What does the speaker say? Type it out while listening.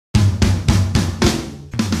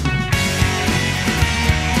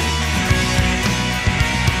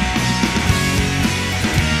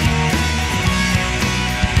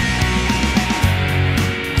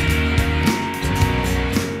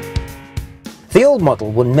The old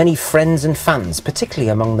model won many friends and fans, particularly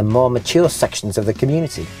among the more mature sections of the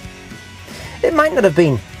community. It might not have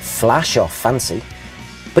been flash or fancy,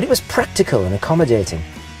 but it was practical and accommodating.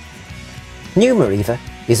 New Meriva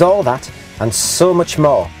is all that and so much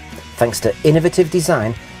more, thanks to innovative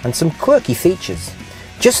design and some quirky features.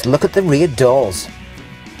 Just look at the rear doors.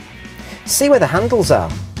 See where the handles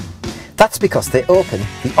are? That's because they open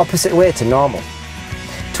the opposite way to normal,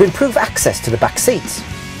 to improve access to the back seats.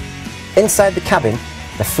 Inside the cabin,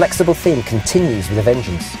 the flexible theme continues with a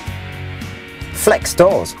vengeance. Flex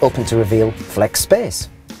doors open to reveal flex space.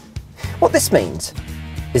 What this means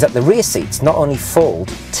is that the rear seats not only fold,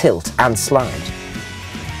 tilt and slide,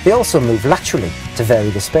 they also move laterally to vary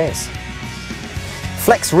the space.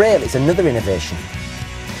 Flex rail is another innovation.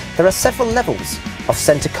 There are several levels of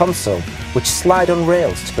centre console which slide on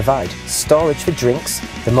rails to provide storage for drinks,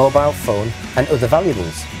 the mobile phone and other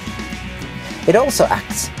valuables. It also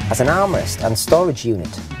acts as an armrest and storage unit.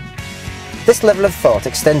 This level of thought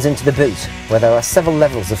extends into the boot, where there are several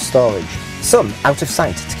levels of storage, some out of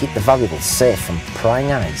sight to keep the valuables safe from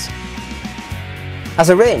prying eyes. As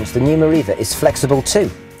arranged, the new Meriva is flexible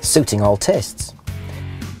too, suiting all tastes.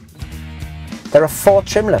 There are 4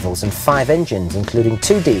 trim levels and 5 engines, including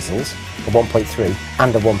 2 diesels, a 1.3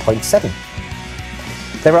 and a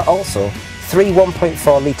 1.7. There are also 3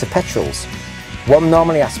 1.4 litre petrols, 1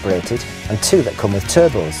 normally aspirated and 2 that come with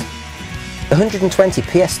turbos. The 120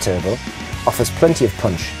 PS turbo offers plenty of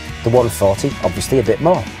punch, the 140 obviously a bit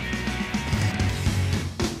more.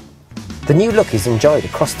 The new look is enjoyed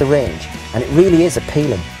across the range and it really is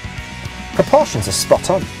appealing. Proportions are spot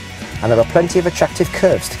on and there are plenty of attractive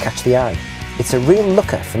curves to catch the eye. It's a real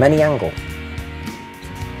looker from any angle.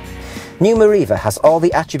 New Meriva has all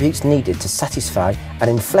the attributes needed to satisfy an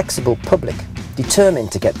inflexible public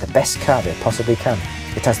determined to get the best car they possibly can.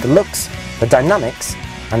 It has the looks, the dynamics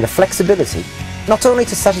and the flexibility not only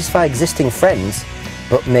to satisfy existing friends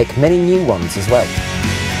but make many new ones as well.